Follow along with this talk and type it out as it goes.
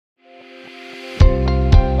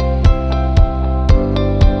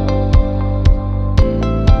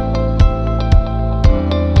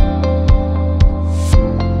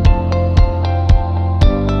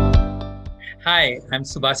Hi, I'm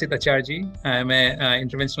Subhasit Acharji. I'm an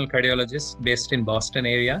interventional cardiologist based in Boston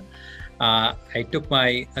area. I took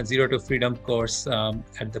my Zero to Freedom course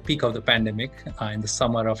at the peak of the pandemic in the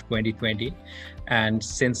summer of 2020. And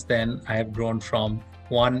since then, I have grown from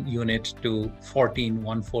 1 unit to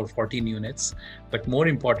 14 units. But more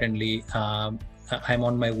importantly, I'm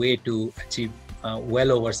on my way to achieve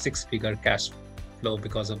well over six-figure cash flow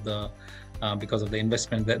because of the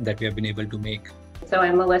investment that we have been able to make. So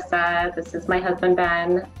I'm Melissa, this is my husband,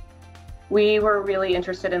 Ben. We were really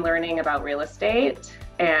interested in learning about real estate,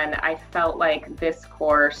 and I felt like this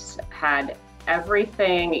course had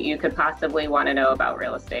everything you could possibly want to know about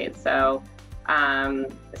real estate. So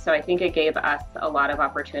I think it gave us a lot of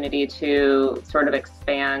opportunity to sort of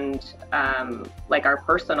expand like our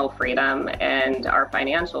personal freedom and our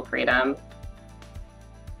financial freedom.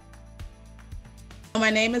 My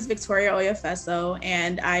name is Victoria Oyefeso,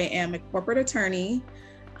 and I am a corporate attorney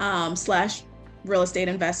slash real estate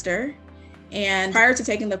investor. And prior to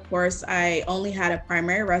taking the course, I only had a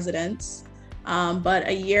primary residence, but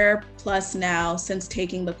a year plus now since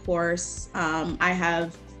taking the course, I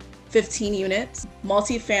have 15 units,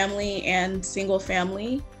 multifamily and single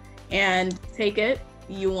family, and take it,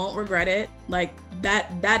 you won't regret it. Like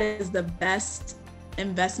that is the best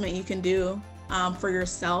investment you can do for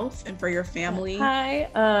yourself and for your family. Hi,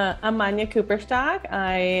 I'm Manya Cooperstock.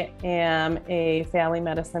 I am a family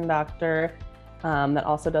medicine doctor that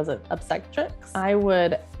also does obstetrics. I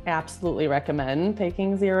would absolutely recommend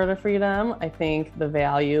taking Zero to Freedom. I think the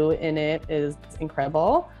value in it is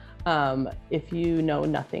incredible. If you know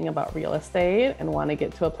nothing about real estate and want to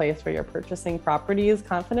get to a place where you're purchasing properties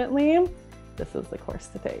confidently, this is the course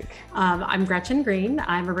to take. I'm Gretchen Green.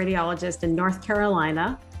 I'm a radiologist in North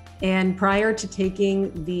Carolina. And prior to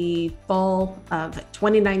taking the fall of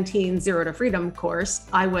 2019 Zero to Freedom course,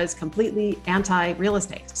 I was completely anti-real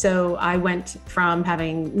estate. So I went from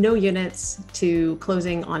having no units to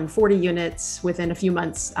closing on 40 units within a few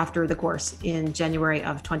months after the course in January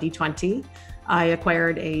of 2020. I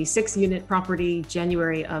acquired a 6-unit property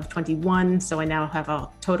January of 21, so I now have a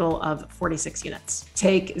total of 46 units.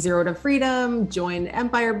 Take Zero to Freedom, join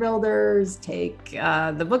Empire Builders, take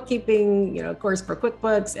the bookkeeping course for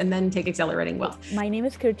QuickBooks, and then take Accelerating Wealth. My name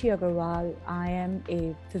is Kirti Agarwal. I am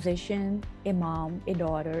a physician, a mom, a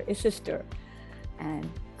daughter, a sister, and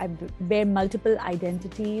I bear multiple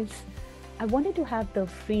identities. I wanted to have the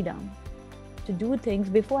freedom to do things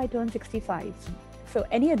before I turn 65. So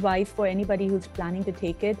any advice for anybody who's planning to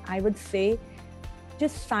take it, I would say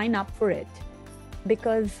just sign up for it,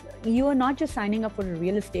 because you are not just signing up for a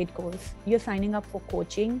real estate course, you're signing up for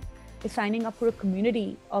coaching, you're signing up for a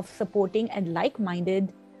community of supporting and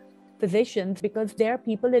like-minded physicians, because there are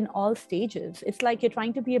people in all stages. It's like you're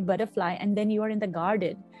trying to be a butterfly and then you are in the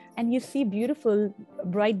garden and you see beautiful,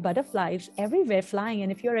 bright butterflies everywhere flying. And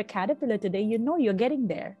if you're a caterpillar today, you know you're getting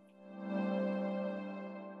there.